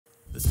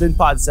The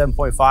SpinPod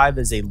 7.5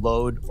 is a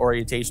load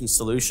orientation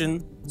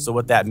solution. So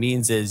what that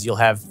means is you'll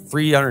have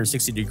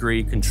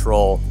 360-degree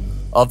control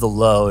of the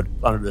load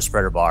under the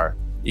spreader bar.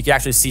 You can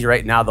actually see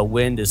right now the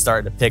wind is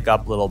starting to pick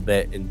up a little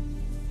bit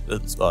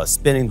and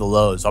spinning the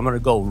load. So I'm gonna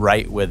go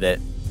right with it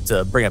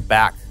to bring it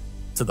back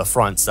to the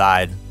front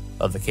side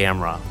of the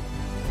camera.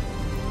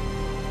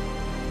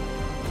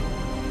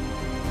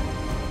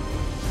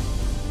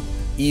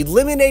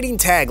 Eliminating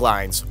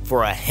taglines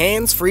for a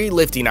hands-free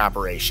lifting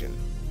operation.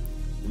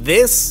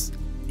 This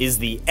is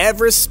the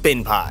EVEREST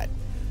SpinPod.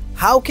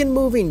 How can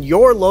moving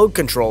your load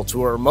control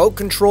to a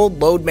remote-controlled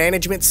load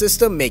management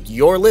system make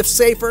your lift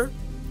safer?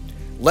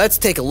 Let's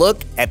take a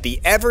look at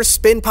the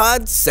EVEREST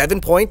SpinPod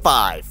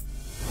 7.5.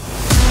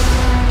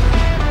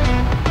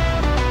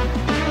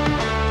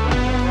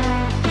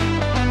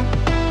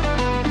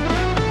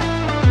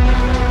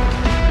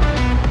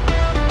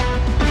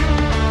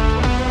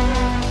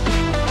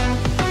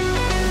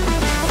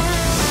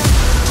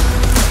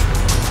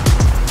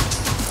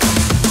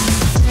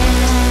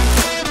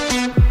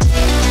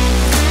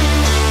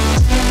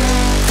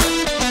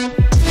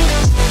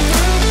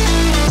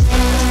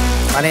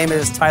 My name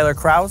is Tyler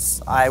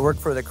Kraus. I work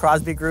for the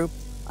Crosby Group.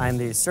 I'm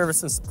the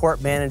Service and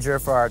Support Manager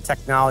for our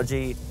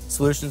Technology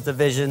Solutions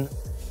Division.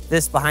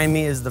 This behind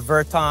me is the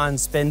Verton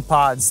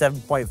SpinPod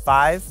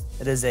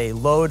 7.5. It is a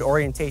load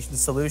orientation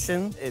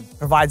solution. It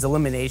provides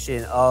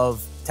elimination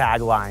of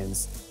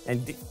taglines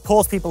and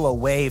pulls people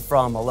away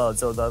from a load.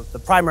 So the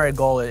primary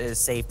goal is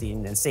safety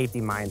and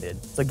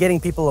safety-minded. So getting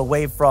people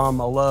away from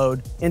a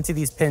load into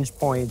these pinch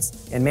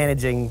points and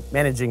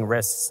managing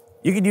risks.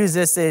 You could use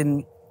this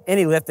in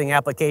any lifting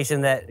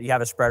application that you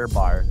have a spreader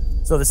bar.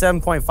 So the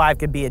 7.5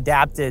 could be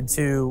adapted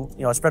to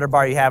a spreader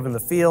bar you have in the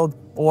field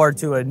or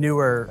to a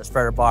newer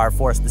spreader bar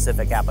for a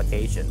specific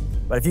application.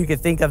 But if you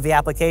could think of the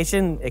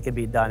application, it could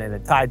be done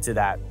and tied to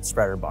that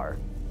spreader bar.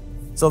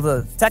 So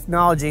the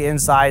technology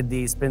inside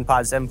the SpinPod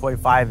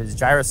 7.5 is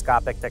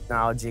gyroscopic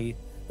technology.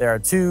 There are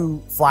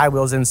two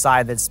flywheels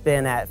inside that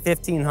spin at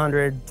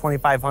 1,500,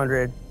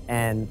 2,500,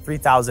 and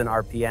 3,000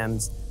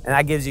 RPMs. And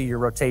that gives you your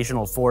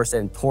rotational force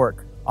and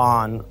torque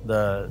on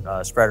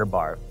the spreader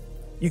bar.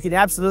 You can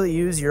absolutely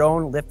use your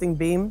own lifting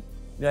beam.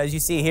 As you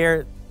see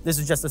here, this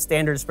is just a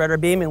standard spreader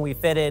beam, and we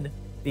fitted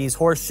these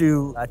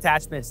horseshoe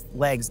attachment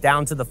legs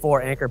down to the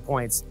 4 anchor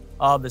points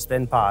of the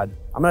SpinPod.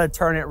 I'm gonna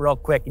turn it real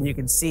quick and you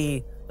can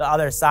see the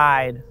other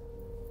side.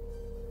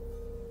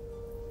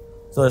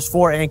 So there's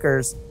 4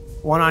 anchors,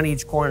 1 on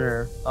each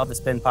corner of the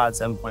SpinPod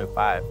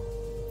 7.5.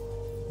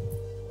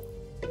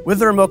 With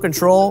the remote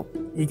control,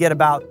 you get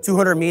about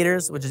 200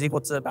 meters, which is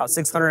equal to about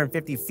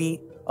 650 feet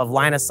of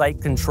line of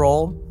sight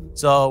control.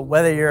 So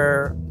whether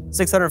you're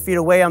 600 feet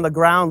away on the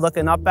ground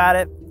looking up at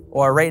it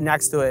or right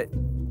next to it,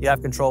 you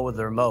have control with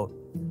the remote.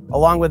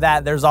 Along with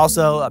that, there's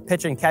also a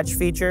pitch and catch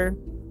feature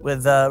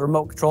with the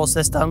remote control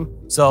system.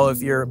 So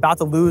if you're about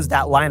to lose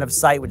that line of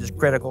sight, which is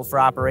critical for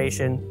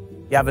operation,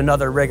 you have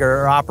another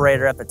rigger or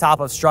operator at the top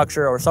of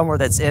structure or somewhere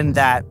that's in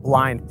that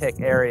blind pick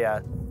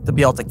area to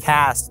be able to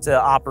cast to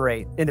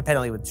operate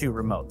independently with 2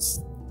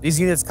 remotes. These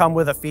units come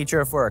with a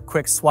feature for a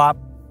quick swap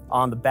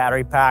on the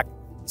battery pack.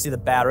 You see the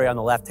battery on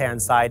the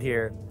left-hand side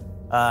here.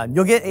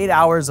 You'll get 8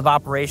 hours of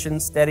operation,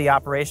 steady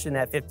operation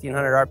at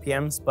 1,500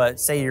 RPMs, but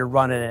say you're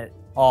running it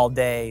all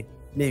day,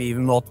 maybe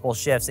even multiple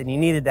shifts, and you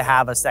needed to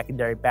have a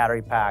secondary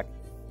battery pack.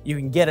 You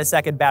can get a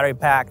second battery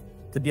pack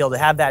to be able to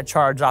have that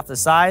charge off the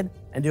side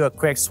and do a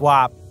quick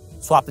swap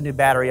the new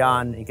battery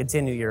on and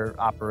continue your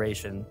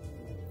operation.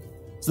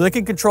 So they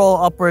can control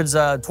upwards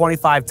of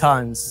 25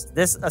 tons.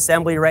 This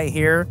assembly right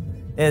here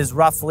is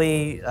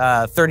roughly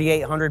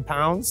 3,800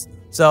 pounds.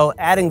 So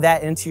adding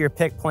that into your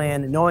pick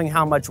plan, knowing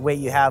how much weight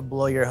you have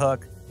below your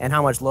hook and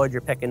how much load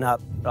you're picking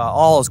up,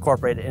 all is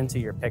incorporated into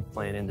your pick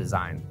plan and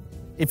design.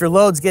 If your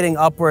load's getting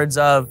upwards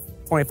of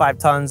 25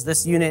 tons,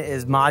 this unit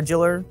is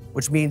modular,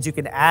 which means you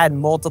can add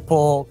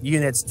multiple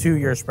units to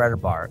your spreader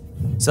bar.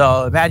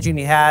 So imagine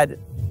you had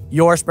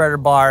your spreader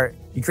bar,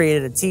 you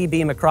created a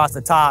T-beam across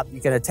the top,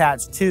 you can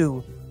attach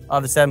 2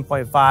 of the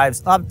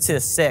 7.5s up to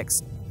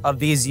 6 of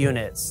these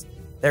units.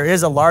 There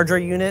is a larger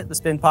unit, the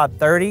SpinPod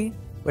 30,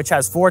 which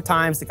has 4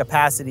 times the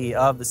capacity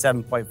of the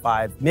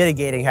 7.5.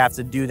 Mitigating have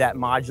to do that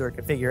modular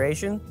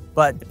configuration,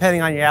 but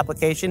depending on your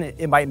application,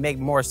 it might make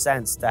more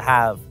sense to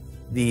have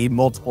the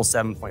multiple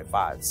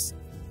 7.5s.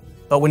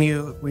 But when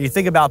you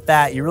think about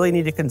that, you really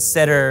need to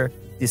consider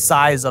the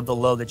size of the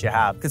load that you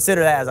have.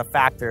 Consider that as a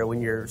factor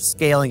when you're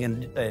scaling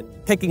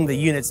and picking the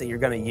units that you're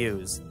gonna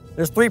use.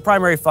 There's 3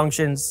 primary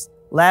functions: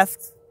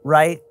 left,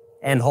 right,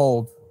 and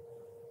hold.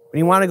 When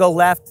you wanna go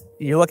left,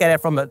 you look at it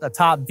from a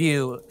top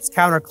view, it's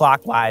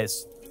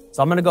counterclockwise.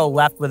 So I'm gonna go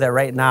left with it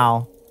right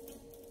now.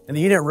 And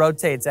the unit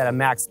rotates at a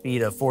max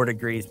speed of 4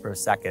 degrees per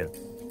second.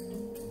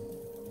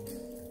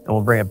 And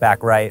we'll bring it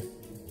back right.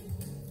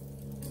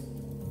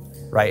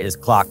 Right is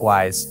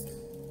clockwise.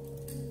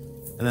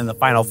 And then the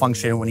final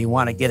function, when you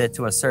wanna get it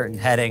to a certain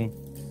heading,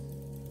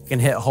 you can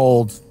hit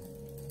hold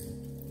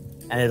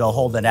and it'll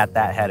hold it at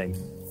that heading.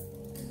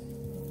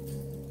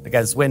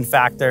 Against wind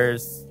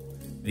factors,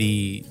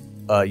 the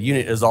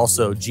unit is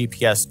also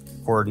GPS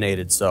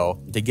coordinated. So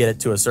to get it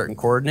to a certain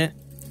coordinate,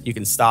 you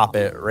can stop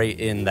it right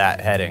in that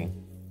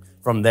heading.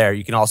 From there,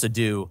 you can also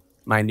do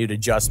minute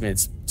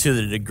adjustments to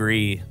the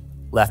degree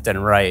left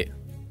and right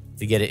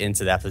to get it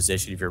into that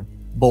position if you're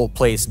bolt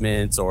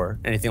placements or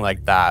anything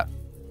like that.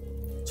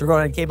 So we're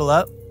going to cable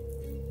up.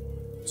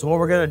 So what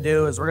we're going to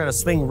do is we're going to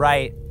swing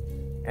right,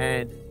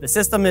 and the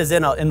system is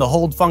in the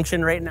hold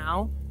function right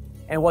now.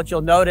 And what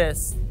you'll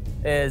notice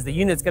is the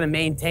unit's going to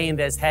maintain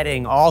this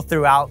heading all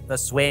throughout the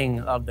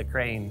swing of the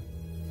crane.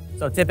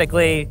 So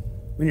typically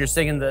when you're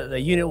swinging, the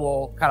unit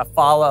will kind of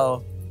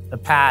follow the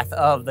path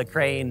of the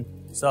crane.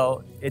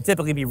 So it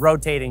typically be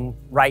rotating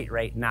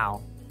right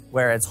now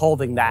where it's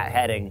holding that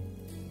heading.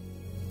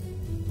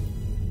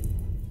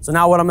 So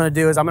now what I'm going to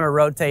do is I'm going to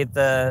rotate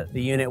the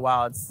unit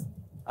while it's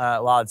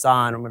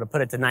on. I'm going to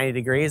put it to 90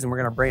 degrees and we're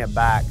going to bring it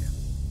back.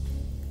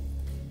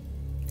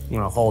 I'm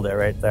going to hold it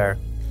right there.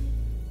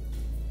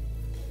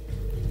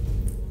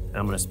 And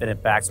I'm going to spin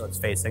it back so it's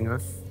facing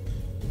us.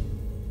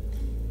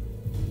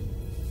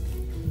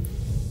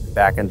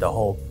 Back into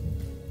hold.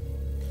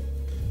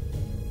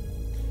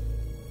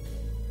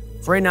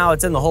 So right now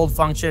it's in the hold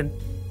function.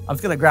 I'm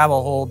just going to grab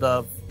a hold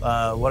of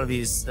one of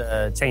these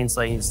chain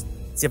slings,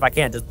 see if I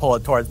can't just pull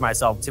it towards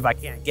myself, see if I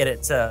can't get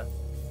it to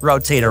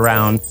rotate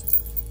around.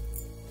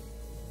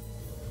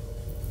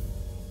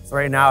 So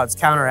right now it's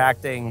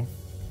counteracting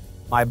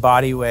my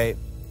body weight.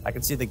 I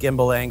can see the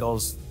gimbal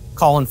angles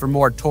calling for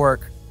more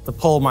torque to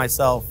pull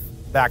myself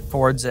back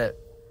towards it.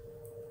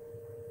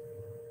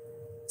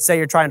 Say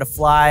you're trying to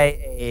fly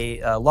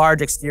a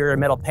large exterior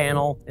metal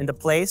panel into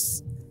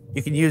place.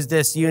 You can use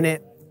this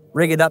unit,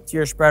 rig it up to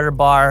your spreader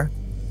bar,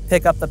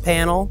 pick up the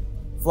panel,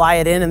 fly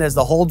it in, and there's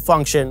the hold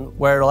function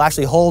where it'll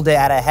actually hold it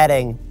at a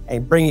heading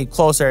and bring you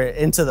closer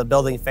into the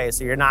building face.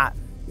 So you're not,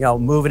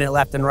 moving it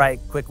left and right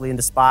quickly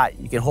into spot.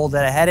 You can hold it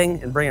at a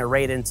heading and bring it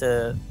right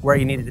into where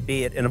you need it to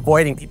be, and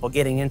avoiding people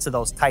getting into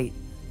those tight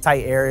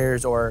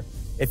areas. Or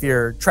if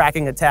you're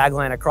tracking a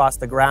tagline across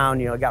the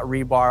ground, got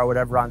rebar or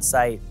whatever on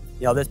site,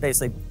 this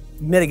basically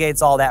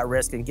mitigates all that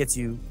risk and gets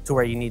you to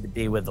where you need to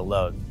be with the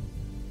load.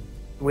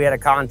 We had a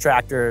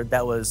contractor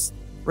that was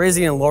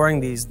raising and lowering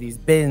these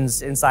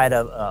bins inside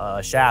of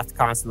a shaft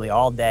constantly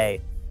all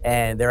day,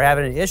 and they were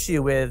having an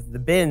issue with the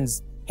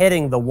bins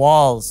hitting the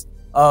walls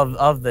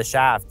of the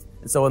shaft.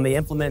 And so when they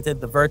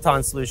implemented the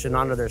Verton solution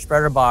onto their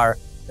spreader bar,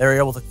 they were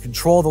able to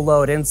control the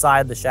load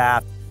inside the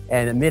shaft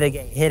and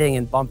mitigate hitting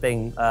and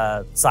bumping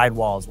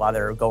sidewalls while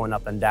they're going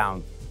up and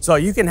down. So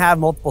you can have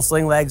multiple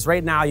sling legs.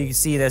 Right now you can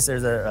see this,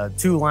 there's a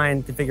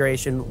 2-line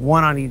configuration,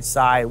 one on each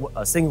side,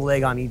 a single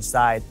leg on each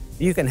side.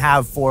 You can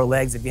have 4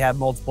 legs if you have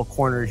multiple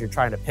corners you're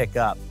trying to pick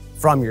up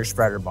from your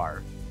spreader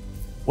bar.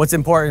 What's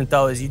important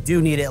though is you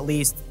do need at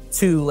least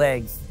 2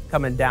 legs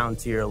coming down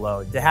to your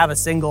load. To have a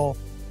single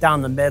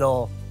down the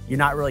middle, you're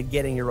not really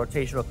getting your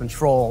rotational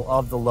control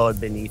of the load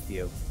beneath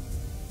you.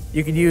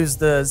 You could use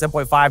the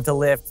 7.5 to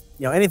lift,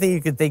 anything you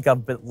could think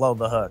of below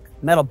the hook.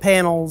 Metal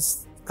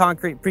panels,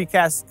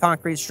 precast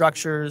concrete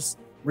structures,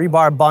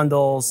 rebar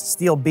bundles,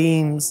 steel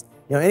beams,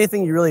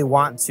 anything you really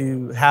want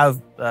to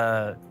have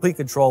complete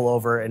control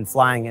over and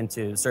flying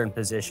into a certain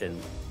position.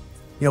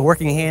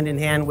 Working hand in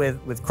hand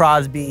with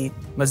Crosby,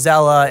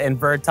 Mazzella, and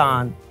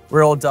Verton,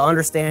 we're able to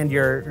understand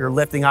your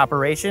lifting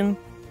operation,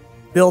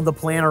 build the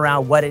plan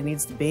around what it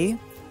needs to be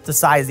to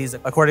size these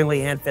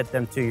accordingly and fit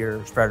them to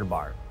your spreader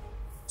bar.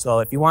 So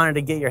if you wanted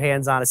to get your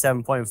hands on a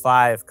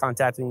 7.5,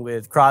 contacting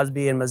with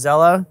Crosby and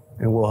Mazzella,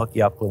 and we'll hook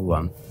you up with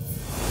one.